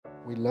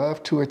We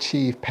love to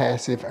achieve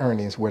passive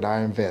earnings with our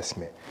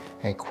investment,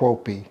 and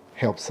Quopi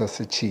helps us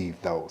achieve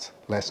those.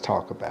 Let's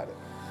talk about it.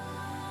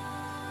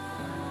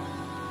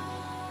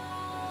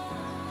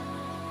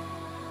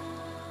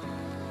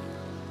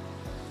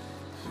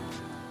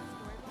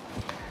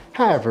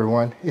 Hi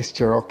everyone, it's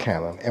Gerald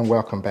Cannon and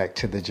welcome back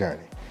to The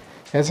Journey.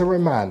 As a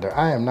reminder,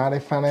 I am not a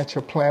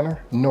financial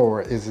planner,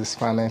 nor is this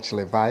financial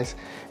advice,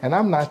 and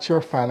I'm not your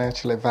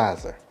financial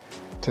advisor.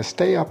 To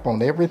stay up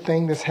on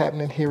everything that's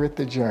happening here at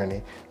The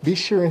Journey, be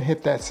sure and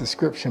hit that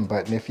subscription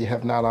button if you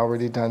have not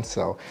already done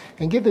so,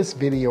 and give this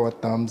video a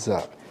thumbs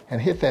up,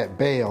 and hit that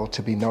bell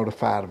to be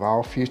notified of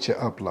all future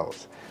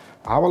uploads.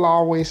 I will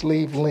always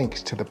leave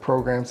links to the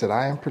programs that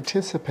I am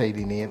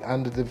participating in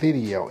under the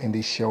video in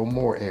the Show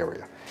More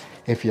area.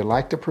 If you'd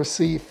like to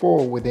proceed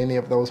forward with any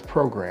of those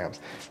programs,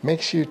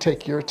 make sure you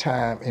take your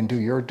time and do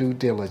your due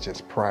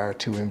diligence prior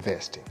to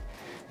investing.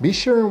 Be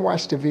sure and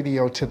watch the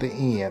video to the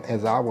end,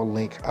 as I will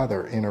link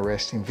other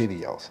interesting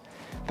videos.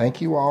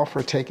 Thank you all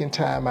for taking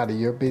time out of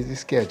your busy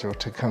schedule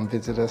to come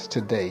visit us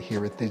today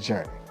here at The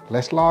Journey.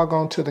 Let's log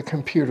on to the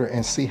computer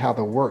and see how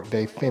the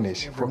workday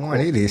finished. Everyone,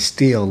 it is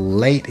still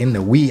late in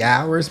the wee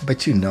hours,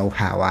 but you know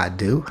how I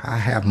do. I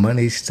have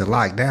monies to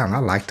lock down. I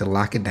like to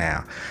lock it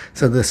down.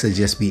 So this will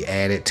just be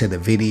added to the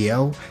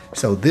video.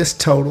 So this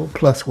total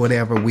plus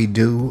whatever we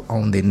do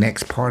on the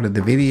next part of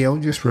the video,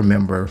 just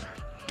remember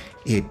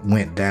it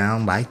went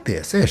down like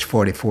this. There's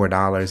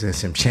 $44 and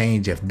some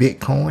change of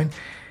Bitcoin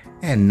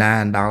and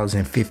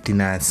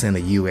 $9.59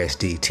 of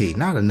USDT.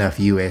 Not enough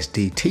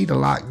USDT to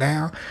lock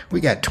down. We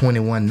got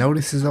 21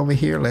 notices over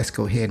here. Let's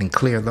go ahead and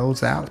clear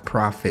those out.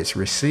 Profits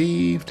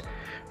received.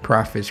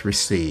 Profits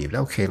received.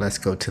 Okay, let's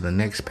go to the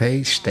next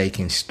page.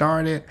 Staking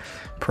started.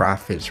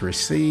 Profits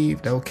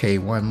received. Okay,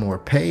 one more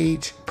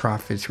page.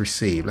 Profits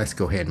received. Let's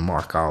go ahead and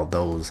mark all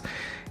those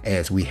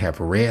as we have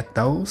read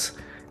those.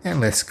 And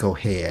let's go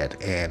ahead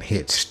and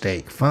hit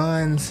stake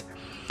funds.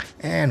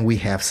 And we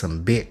have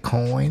some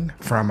Bitcoin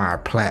from our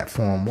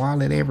platform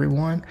wallet,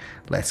 everyone.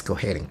 Let's go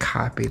ahead and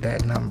copy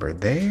that number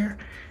there.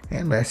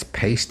 And let's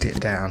paste it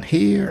down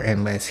here.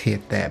 And let's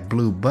hit that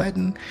blue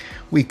button.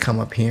 We come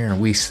up here and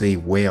we see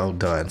well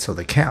done. So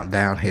the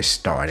countdown has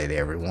started,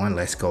 everyone.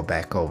 Let's go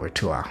back over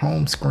to our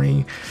home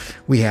screen.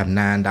 We have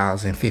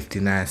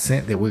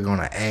 $9.59 that we're going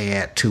to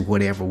add to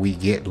whatever we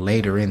get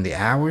later in the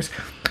hours.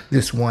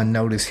 This one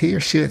notice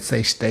here should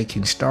say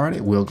staking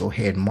started. We'll go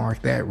ahead and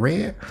mark that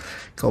red.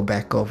 Go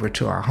back over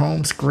to our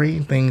home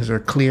screen. Things are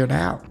cleared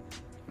out.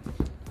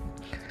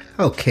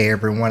 Okay,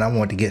 everyone, I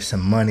want to get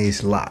some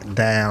monies locked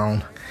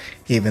down.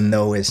 Even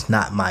though it's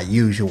not my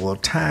usual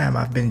time,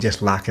 I've been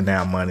just locking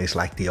down monies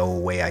like the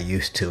old way I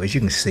used to. As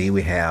you can see,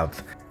 we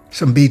have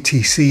some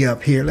BTC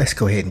up here. Let's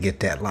go ahead and get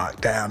that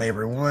locked down,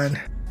 everyone.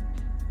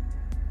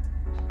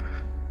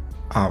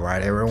 All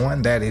right,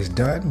 everyone, that is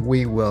done.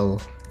 We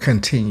will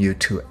continue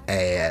to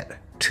add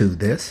to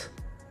this.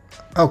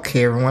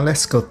 Okay, everyone,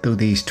 let's go through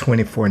these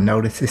 24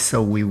 notices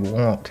so we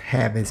won't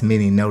have as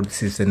many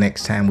notices the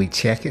next time we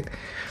check it.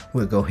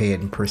 We'll go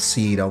ahead and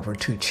proceed over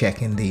to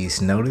checking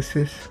these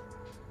notices.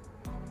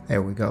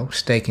 There we go.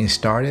 Staking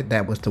started.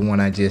 That was the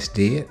one I just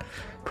did.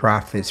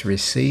 Profits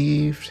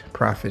received.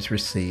 Profits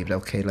received.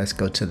 Okay, let's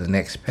go to the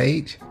next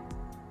page.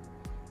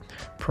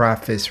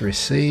 Profits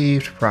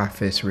received.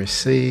 Profits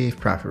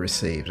received. Profit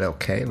received.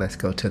 Okay, let's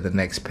go to the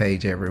next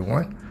page,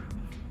 everyone.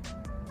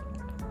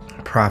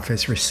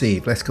 Profits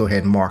received. Let's go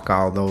ahead and mark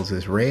all those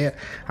as red.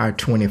 Our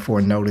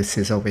 24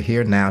 notices over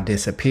here now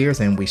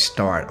disappears and we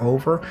start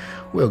over.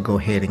 We'll go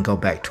ahead and go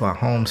back to our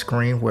home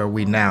screen where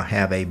we now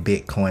have a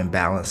Bitcoin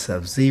balance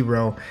of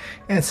 0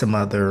 and some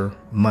other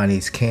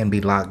monies can be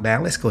locked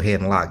down. Let's go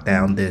ahead and lock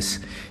down this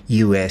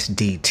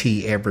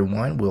USDT,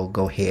 everyone. We'll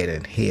go ahead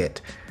and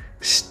hit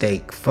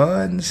stake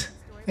funds.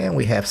 And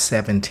we have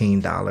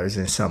 $17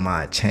 and some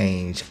odd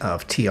change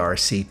of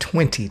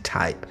TRC20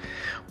 type.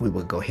 We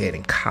will go ahead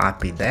and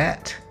copy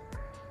that,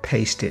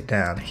 paste it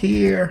down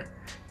here,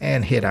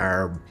 and hit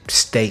our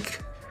stake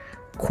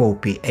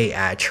Quopi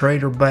AI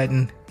trader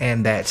button.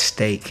 And that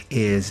stake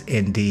is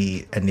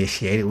indeed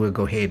initiated. We'll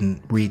go ahead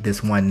and read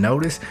this one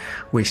notice,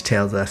 which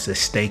tells us the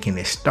staking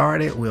is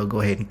started. We'll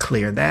go ahead and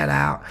clear that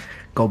out.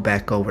 Go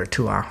back over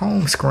to our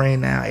home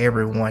screen now,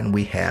 everyone.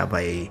 We have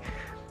a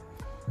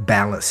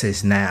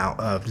balances now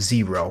of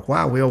 0.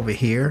 While we're over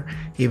here,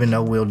 even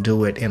though we'll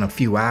do it in a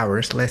few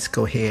hours, let's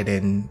go ahead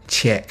and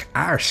check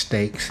our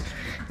stakes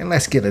and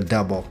let's get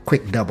a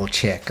quick double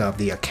check of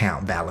the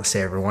account balance,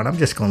 everyone. I'm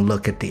just going to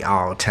look at the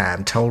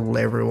all-time total,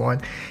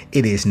 everyone.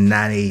 It is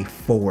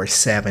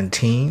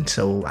 94.17,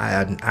 so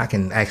I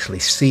can actually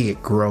see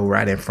it grow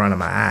right in front of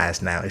my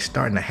eyes now. It's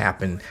starting to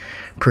happen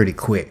pretty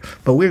quick,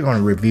 but we're going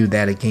to review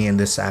that again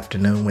this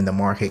afternoon when the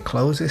market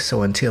closes.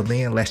 So until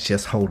then, let's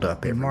just hold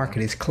up. The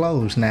market is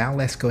closed now.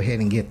 Let's go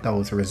ahead and get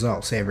those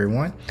results,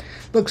 everyone.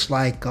 Looks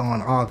like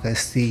on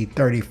August the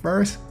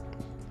 31st,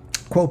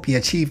 Quopi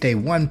achieved a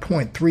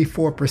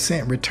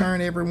 1.34% return,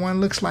 everyone.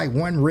 Looks like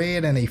one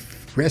red and a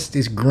rest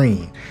is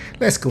green.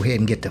 Let's go ahead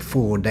and get the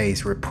full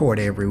day's report,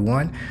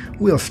 everyone.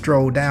 We'll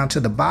stroll down to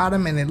the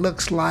bottom, and it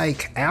looks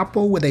like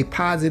Apple with a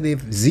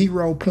positive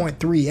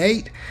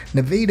 0.38,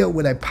 Nvidia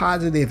with a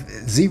positive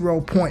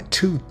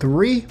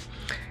 0.23,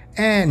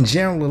 and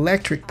General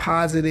Electric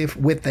positive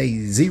with a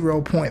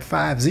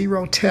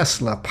 0.50,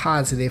 Tesla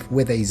positive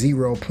with a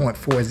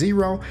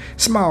 0.40,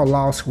 small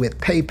loss with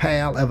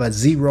PayPal of a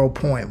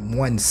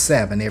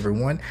 0.17,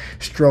 everyone.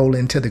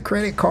 Strolling to the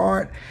credit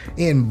card.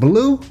 In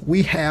blue,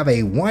 we have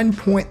a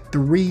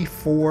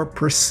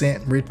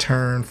 1.34%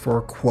 return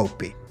for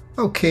Quopi.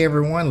 Okay,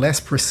 everyone,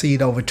 let's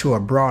proceed over to a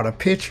broader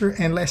picture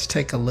and let's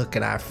take a look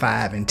at our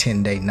 5 and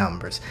 10 day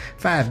numbers.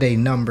 5-day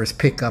numbers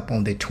pick up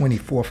on the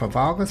 24th of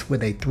August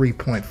with a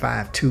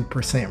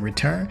 3.52%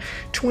 return,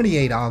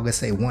 28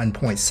 August a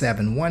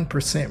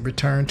 1.71%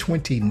 return,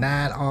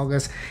 29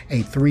 August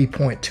a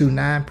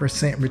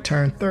 3.29%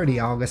 return, 30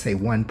 August a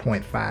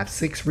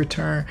 1.56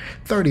 return,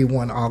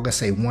 31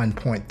 August a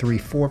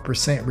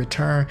 1.34%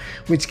 return,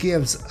 which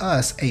gives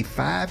us a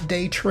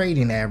 5-day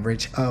trading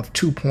average of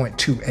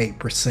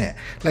 2.28%.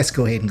 Let's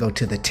go ahead and go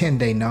to the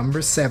 10-day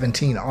numbers.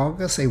 17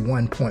 August, a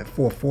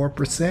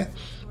 1.44%.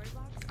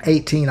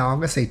 18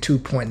 August, a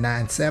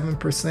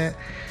 2.97%.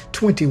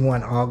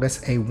 21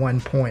 August, a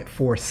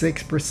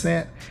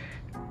 1.46%.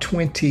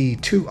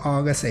 22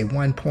 August, a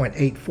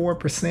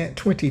 1.84%,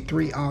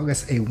 23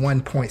 August, a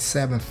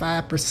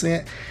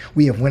 1.75%.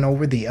 We have went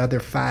over the other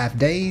 5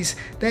 days.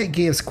 That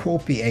gives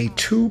Quopi a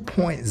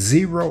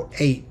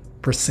 2.08%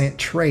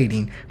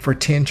 trading for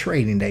 10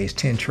 trading days.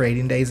 10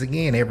 trading days,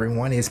 again,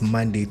 everyone, is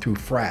Monday through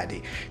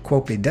Friday.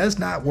 Quopi does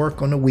not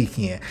work on the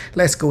weekend.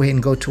 Let's go ahead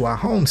and go to our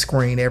home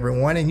screen,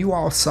 everyone. And you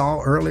all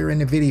saw earlier in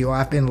the video,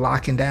 I've been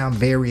locking down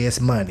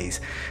various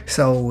monies.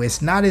 So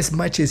it's not as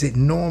much as it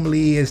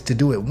normally is to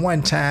do it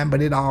one time,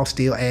 but it all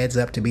still adds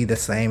up to be the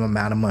same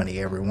amount of money,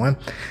 everyone.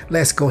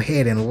 Let's go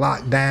ahead and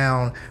lock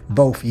down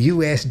both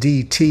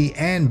USDT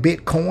and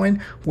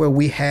Bitcoin, where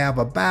we have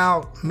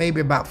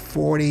maybe about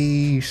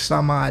 40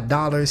 some odd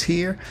dollars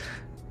here.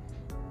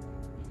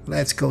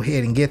 Let's go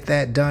ahead and get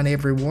that done,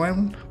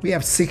 everyone. We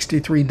have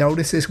 63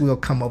 notices. We'll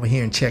come over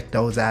here and check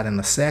those out in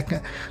a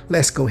second.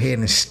 Let's go ahead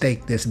and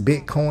stake this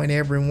Bitcoin,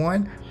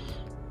 everyone.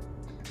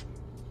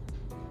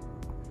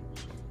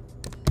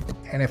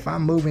 And if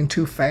I'm moving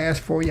too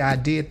fast for you, I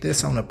did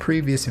this on a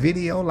previous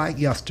video like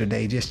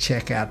yesterday. Just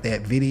check out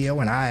that video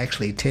and I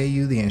actually tell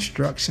you the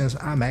instructions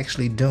I'm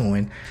actually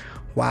doing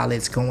while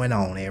it's going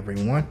on,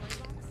 everyone.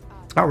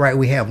 All right,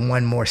 we have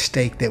one more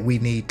stake that we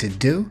need to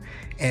do,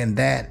 and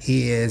that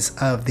is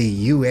of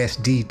the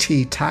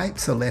USDT type.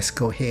 So let's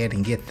go ahead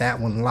and get that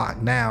one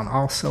locked down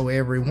also,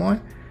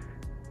 everyone.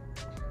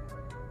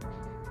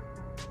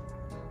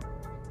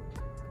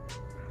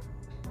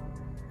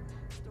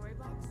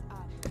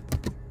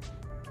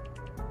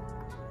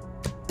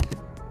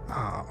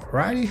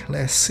 Alrighty,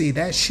 let's see.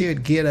 That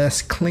should get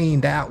us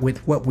cleaned out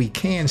with what we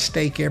can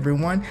stake,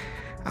 everyone.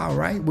 All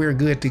right, we're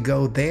good to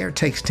go there. It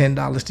takes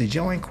 $10 to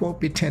join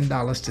Quopi,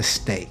 $10 to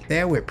stake.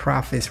 There with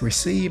profits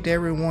received,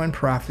 everyone.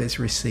 Profits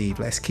received.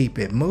 Let's keep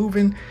it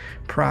moving.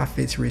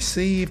 Profits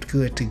received.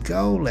 Good to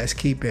go. Let's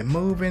keep it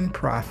moving.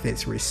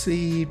 Profits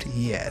received.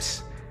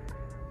 Yes.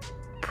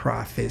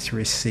 Profits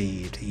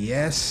received.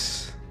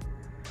 Yes.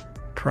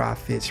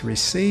 Profits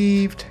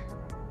received.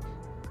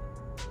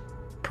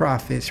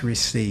 Profits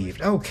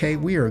received. Okay,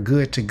 we are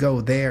good to go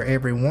there,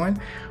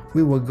 everyone.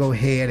 We will go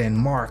ahead and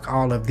mark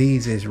all of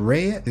these as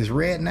red. It's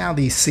red now.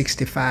 These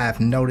 65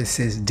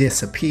 notices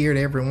disappeared,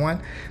 everyone.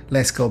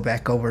 Let's go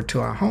back over to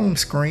our home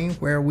screen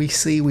where we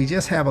see we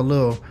just have a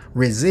little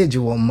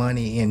residual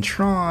money in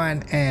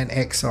Tron and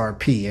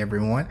XRP,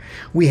 everyone.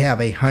 We have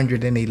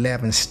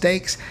 111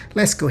 stakes.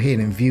 Let's go ahead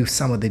and view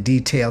some of the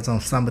details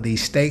on some of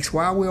these stakes.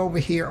 While we're over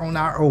here on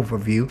our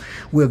overview,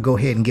 we'll go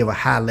ahead and give a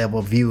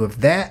high-level view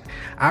of that.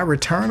 Our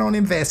return on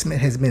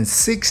investment has been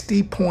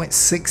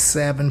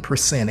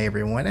 60.67%,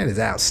 everyone. That is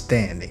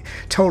outstanding.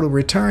 Total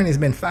return has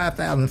been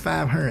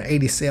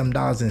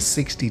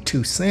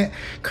 $5,587.62.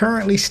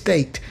 Currently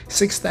staked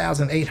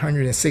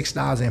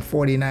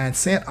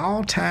 $6,806.49.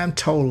 All-time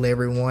total,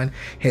 everyone,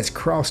 has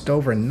crossed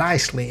over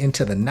nicely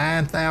into the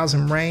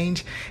 9,000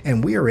 range,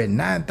 and we are at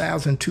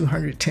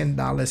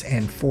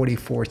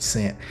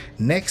 $9,210.44.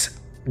 Next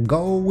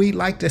goal we'd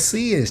like to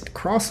see is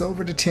cross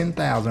over the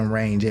 10,000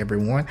 range,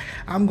 everyone.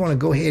 I'm going to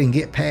go ahead and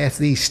get past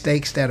these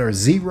stakes that are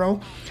zero.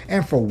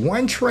 And for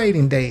one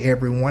trading day,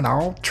 everyone,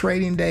 all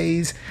trading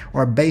days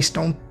are based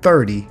on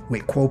 30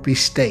 with Quopi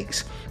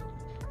stakes.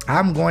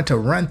 I'm going to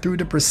run through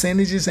the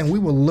percentages and we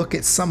will look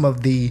at some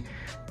of the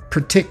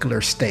particular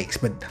stakes,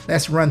 but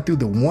let's run through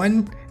the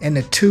 1 and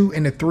the 2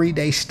 and the 3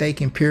 day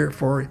staking period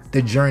for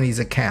the Journeys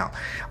account.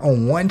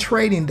 On one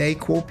trading day,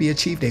 Quopi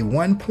achieved a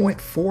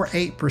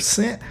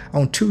 1.48%.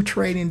 On 2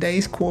 trading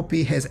days,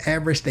 Quopi has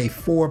averaged a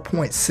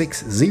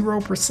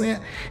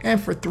 4.60%,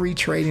 and for 3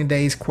 trading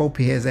days,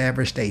 Quopi has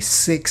averaged a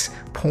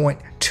 6.2%.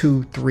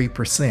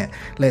 0.23%.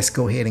 Let's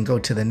go ahead and go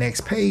to the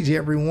next page,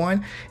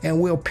 everyone, and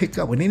we'll pick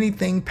up with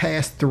anything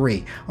past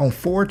 3. On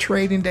 4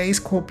 trading days,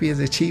 Quopi has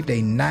achieved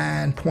a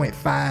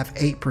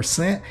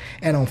 9.58%,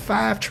 and on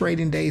 5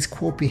 trading days,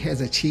 Quopi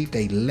has achieved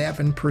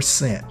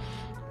 11%.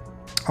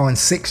 On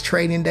 6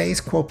 trading days,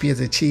 Quopi has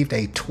achieved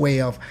a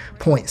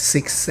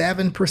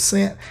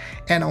 12.67%,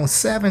 and on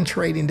 7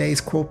 trading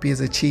days, Quopi has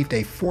achieved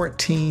a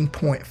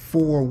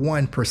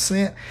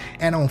 14.41%,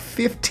 and on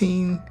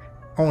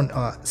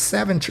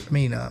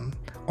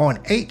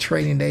 8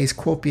 trading days,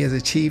 Quopi has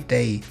achieved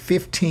a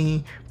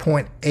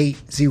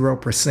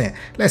 15.80%.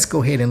 Let's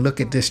go ahead and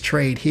look at this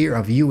trade here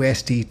of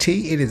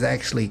USDT. It is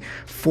actually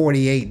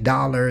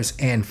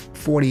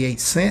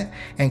 $48.48,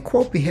 and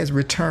Quopi has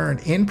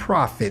returned in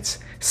profits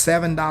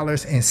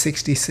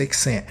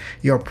 $7.66.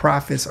 Your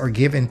profits are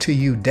given to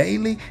you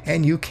daily,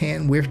 and you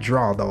can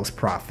withdraw those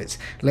profits.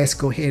 Let's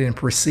go ahead and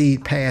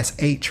proceed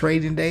past 8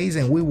 trading days,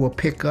 and we will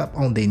pick up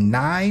on the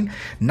 9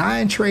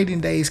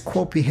 trading days.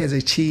 Quopi has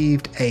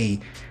achieved a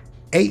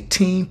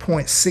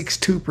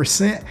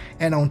 18.62%,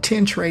 and on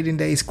 10 trading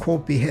days,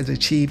 Quopi has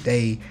achieved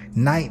a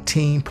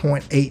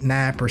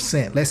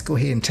 19.89%. Let's go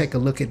ahead and take a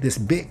look at this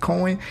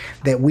Bitcoin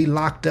that we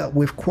locked up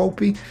with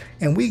Quopi,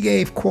 and we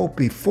gave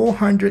Quopi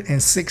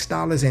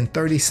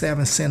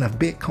 $406.37 of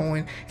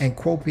Bitcoin, and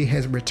Quopi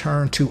has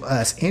returned to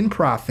us in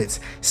profits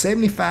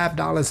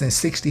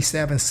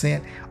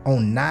 $75.67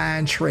 on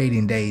 9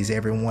 trading days,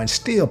 everyone.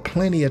 Still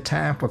plenty of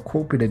time for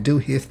Quopi to do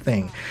his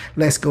thing.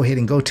 Let's go ahead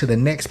and go to the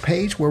next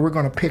page, where we're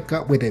going to pick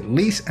up with at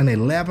least an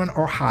 11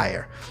 or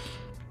higher.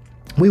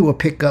 We will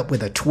pick up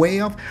with a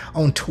 12.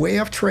 On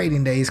 12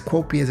 trading days,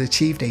 Quopi has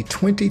achieved a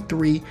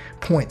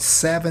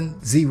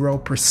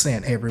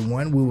 23.70%,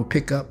 everyone. We will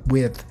pick up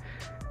with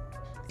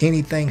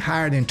anything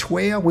higher than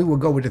 12. We will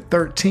go with the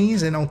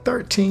 13s, and on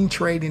 13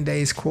 trading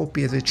days,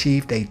 Quopi has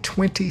achieved a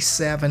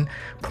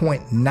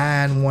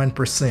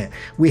 27.91%.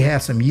 We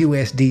have some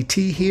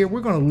USDT here. We're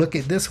going to look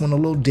at this one a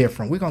little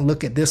different. We're going to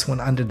look at this one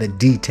under the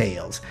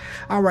details.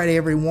 All right,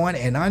 everyone,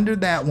 and under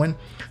that one,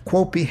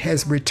 Quopi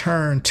has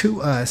returned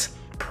to us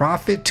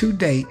profit to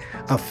date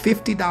of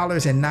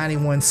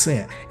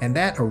 $50.91, and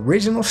that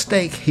original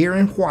stake here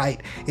in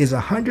white is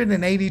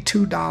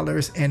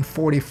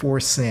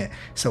 $182.44.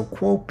 So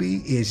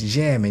Quopi is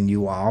jamming,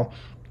 you all.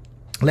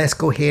 Let's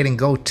go ahead and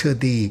go to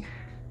the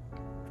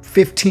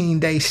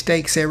 15-day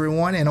stakes,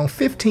 everyone, and on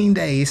 15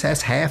 days,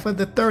 that's half of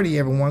the 30,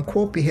 everyone.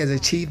 Quopi has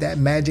achieved that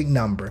magic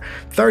number,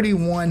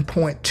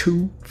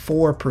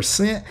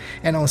 31.24%,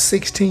 and on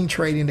 16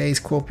 trading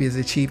days, Quopi has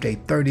achieved a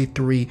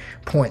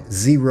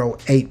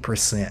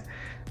 33.08%.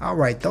 All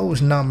right,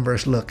 those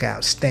numbers look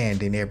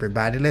outstanding,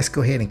 everybody. Let's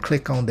go ahead and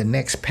click on the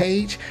next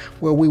page,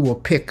 where we will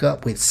pick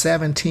up with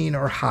 17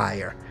 or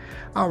higher.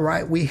 All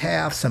right, we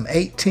have some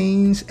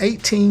 18s.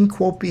 18,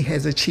 Quopi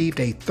has achieved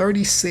a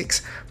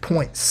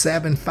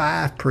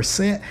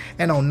 36.75%,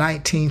 and on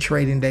 19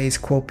 trading days,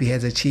 Quopi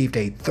has achieved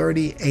a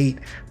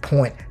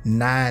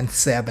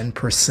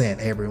 38.97%,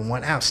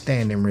 everyone.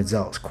 Outstanding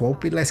results,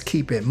 Quopi. Let's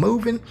keep it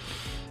moving.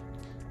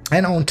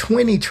 And on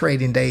 20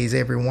 trading days,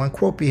 everyone,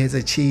 Quopi has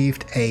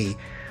achieved a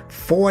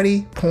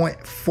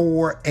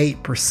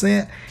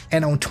 40.48%,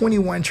 and on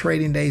 21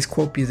 trading days,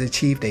 Quopi has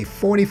achieved a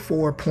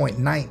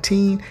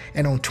 44.19%,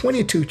 and on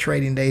 22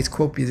 trading days,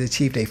 Quopi has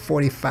achieved a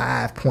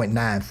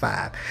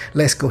 45.95%.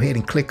 Let's go ahead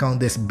and click on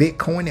this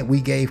Bitcoin that we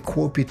gave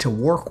Quopi to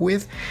work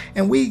with,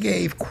 and we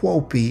gave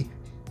Quopi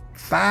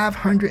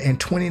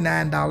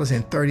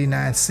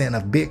 $529.39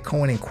 of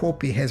Bitcoin, and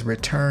Quopi has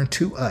returned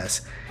to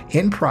us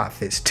in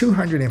profits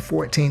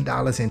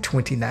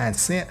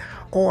 $214.29,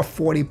 or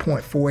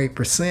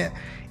 40.48%,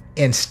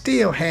 and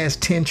still has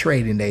 10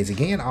 trading days.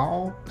 Again,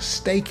 all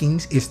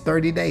stakings is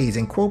 30 days,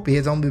 and Quopi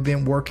has only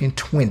been working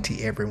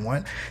 20,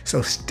 everyone.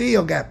 So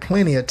still got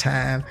plenty of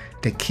time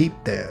to keep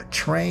the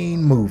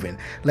train moving.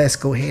 Let's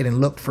go ahead and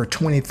look for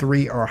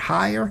 23 or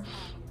higher.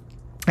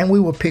 And we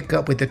will pick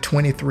up with the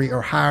 23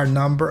 or higher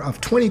number of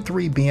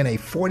 23 being a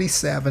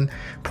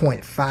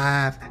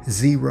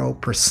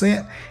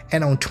 47.50%.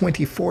 And on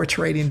 24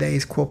 trading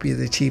days, Quopi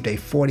has achieved a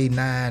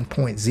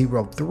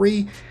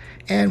 49.03%.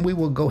 And we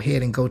will go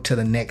ahead and go to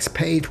the next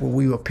page, where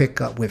we will pick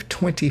up with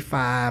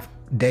 25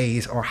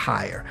 days or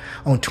higher.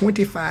 On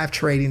 25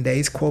 trading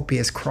days, Quopi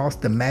has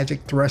crossed the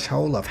magic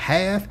threshold of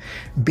half,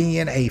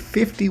 being a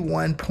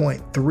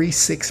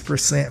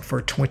 51.36%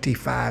 for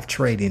 25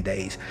 trading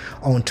days.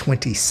 On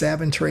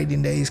 27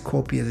 trading days,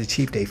 Quopi has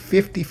achieved a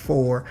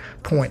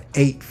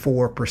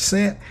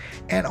 54.84%,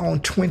 and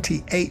on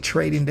 28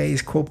 trading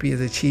days, Quopi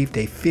has achieved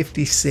a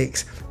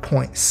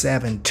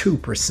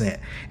 56.72%,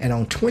 and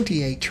on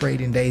 28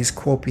 trading days,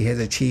 Quopi has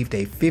achieved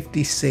a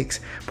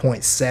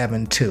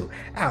 56.72%.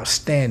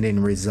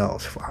 Outstanding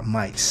results, I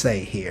might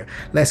say here.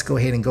 Let's go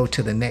ahead and go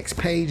to the next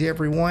page,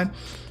 everyone.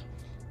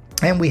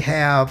 And we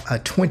have a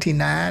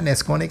 29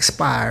 that's going to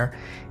expire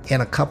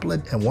in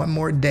one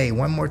more day,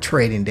 one more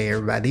trading day,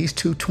 everybody. These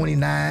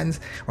 229s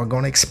are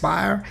going to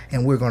expire,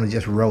 and we're going to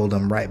just roll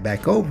them right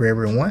back over,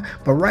 everyone.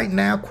 But right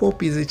now,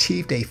 Quopi has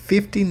achieved a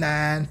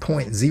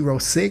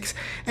 59.06,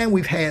 and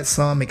we've had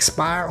some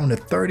expire on the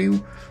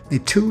 30. The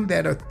two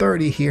that are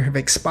 30 here have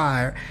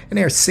expired, and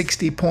they're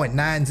 60.90 and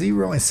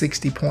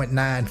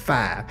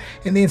 60.95.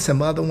 And then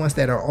some other ones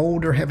that are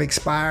older have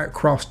expired,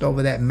 crossed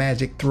over that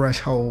magic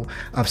threshold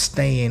of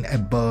staying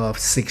above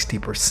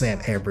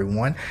 60%,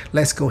 everyone.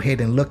 Let's go ahead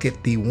and look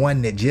at the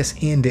one that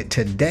just ended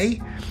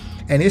today.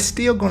 And it's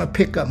still going to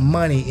pick up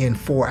money in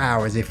 4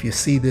 hours if you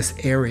see this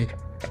area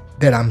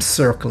that I'm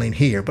circling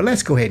here. But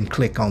let's go ahead and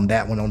click on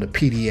that one on the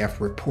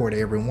PDF report,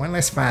 everyone.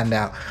 Let's find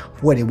out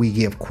what did we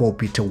give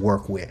Quopi to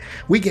work with.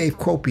 We gave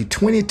Quopi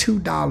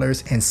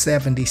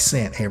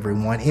 $22.70,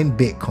 everyone, in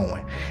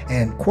Bitcoin.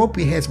 And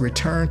Quopi has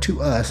returned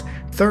to us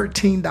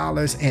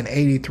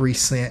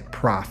 $13.83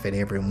 profit,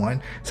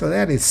 everyone. So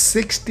that is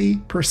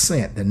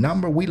 60%, the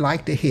number we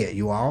like to hit,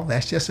 you all.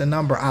 That's just a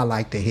number I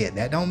like to hit.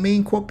 That don't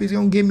mean Quopi's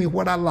gonna give me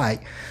what I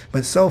like,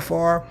 but so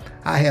far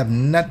I have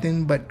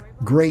nothing but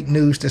great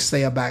news to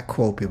say about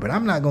Quopi. But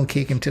I'm not gonna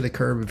kick him to the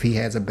curb if he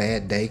has a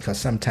bad day, because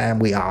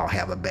sometimes we all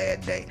have a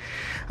bad day.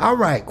 All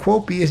right,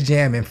 Quopi is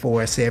jamming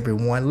for us,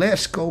 everyone.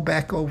 Let's go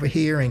back over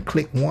here and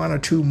click one or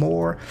two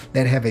more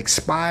that have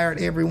expired,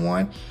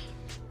 everyone.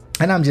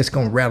 And I'm just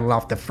going to rattle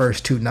off the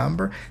first two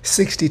numbers.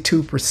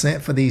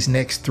 62% for these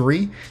next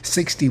three,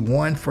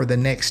 61 for the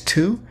next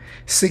two,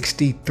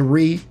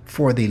 63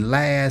 for the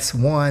last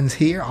ones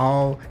here,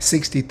 all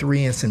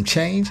 63 and some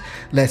change.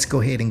 Let's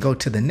go ahead and go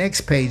to the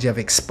next page of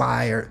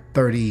expired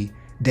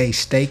 30-day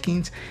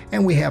stakings,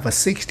 and we have a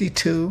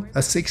 62,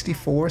 a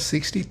 64,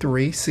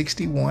 63,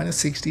 61, a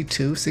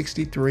 62,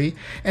 63,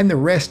 and the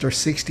rest are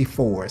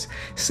 64s.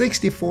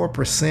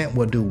 64%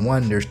 will do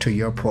wonders to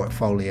your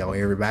portfolio,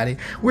 everybody.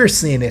 We're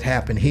seeing it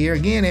happen here.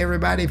 Again,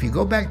 everybody, if you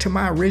go back to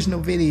my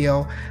original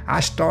video, I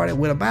started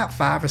with about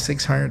 $500 or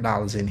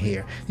 $600 in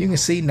here. You can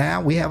see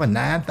now we have a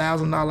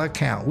 $9,000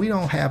 account. We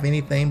don't have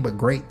anything but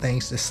great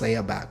things to say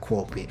about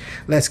Quopi.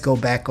 Let's go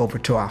back over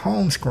to our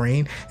home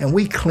screen, and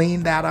we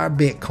cleaned out our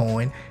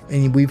Bitcoin,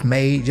 and we've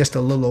made just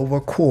a little over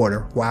a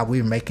quarter while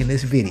we're making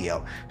this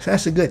video. So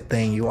that's a good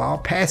thing, you all.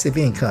 Passive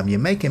income. You're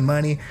making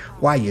money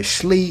while you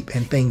sleep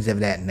and things of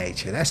that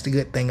nature. That's the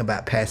good thing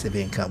about passive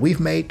income. We've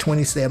made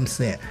 27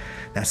 cents.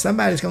 Now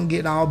somebody's gonna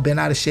get all bent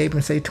out of shape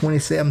and say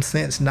 27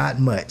 cents not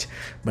much.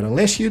 But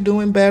unless you're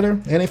doing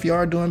better, and if you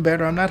are doing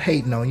better, I'm not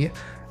hating on you.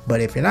 But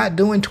if you're not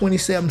doing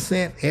 27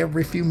 cents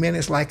every few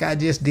minutes like I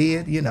just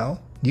did, you know,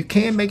 you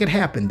can make it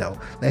happen though.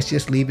 Let's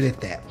just leave it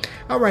at that.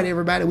 All right,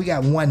 everybody, we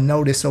got one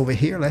notice over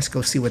here. Let's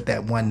go see what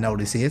that one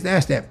notice is.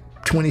 That's that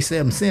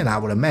 27 cents, I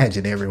would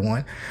imagine,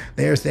 everyone.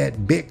 There's that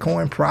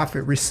Bitcoin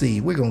profit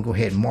received. We're gonna go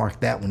ahead and mark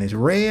that one as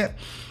red.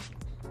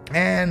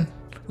 And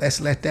let's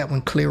let that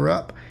one clear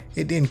up.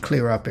 It didn't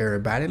clear up,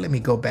 everybody. Let me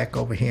go back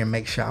over here and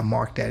make sure I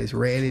mark that as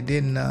red. It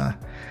didn't,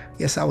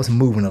 guess I was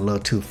moving a little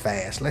too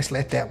fast. Let's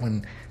let that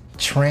one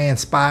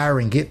transpire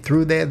and get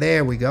through there.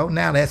 There we go.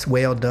 Now that's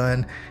well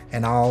done,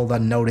 and all the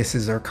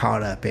notices are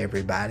caught up,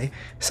 everybody.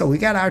 So we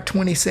got our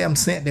 27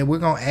 cents that we're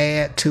gonna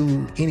add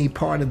to any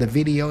part of the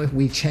video if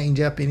we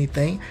change up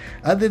anything.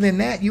 Other than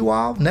that, you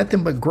all,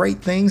 nothing but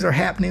great things are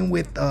happening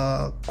with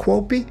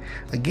Quopi.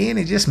 Again,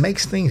 it just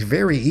makes things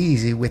very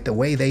easy with the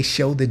way they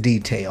show the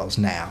details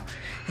now.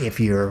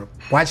 If you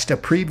watched a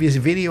previous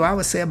video, I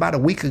would say about a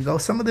week ago,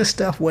 some of this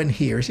stuff wasn't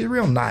here. It's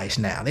real nice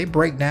now. They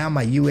break down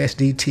my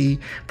USDT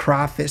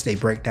profits, they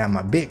break down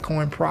my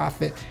Bitcoin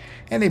profit,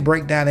 and they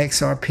break down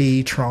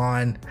XRP,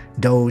 Tron,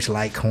 Doge,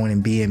 Litecoin,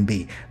 and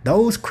BNB.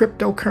 Those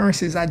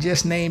cryptocurrencies I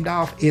just named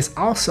off is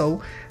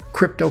also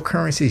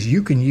cryptocurrencies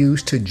you can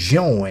use to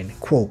join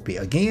Quopi.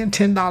 Again,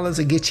 $10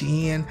 will get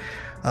you in.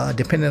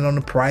 Depending on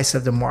the price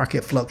of the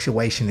market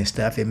fluctuation and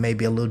stuff, it may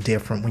be a little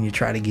different when you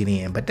try to get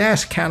in, but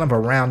that's kind of a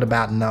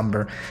roundabout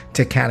number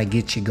to kind of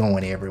get you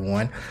going,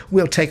 everyone.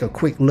 We'll take a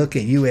quick look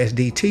at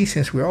USDT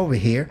since we're over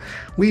here.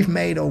 We've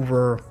made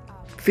over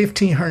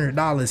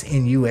 $1,500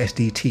 in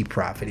USDT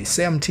profit. It's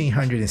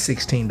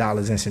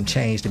 $1,716 and some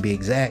change to be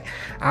exact.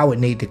 I would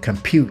need to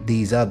compute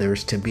these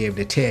others to be able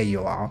to tell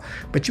you all,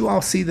 but you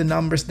all see the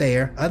numbers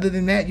there. Other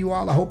than that, you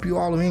all, I hope you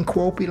all are in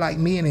Quopi like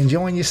me and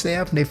enjoying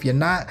yourself. And if you're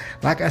not,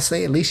 like I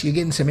say, at least you're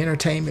getting some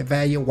entertainment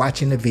value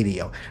watching the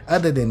video.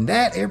 Other than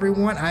that,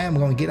 everyone, I am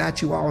going to get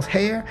out you all's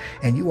hair,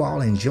 and you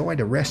all enjoy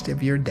the rest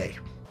of your day.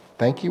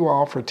 Thank you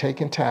all for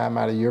taking time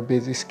out of your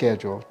busy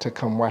schedule to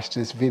come watch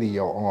this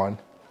video on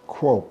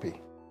Quopi.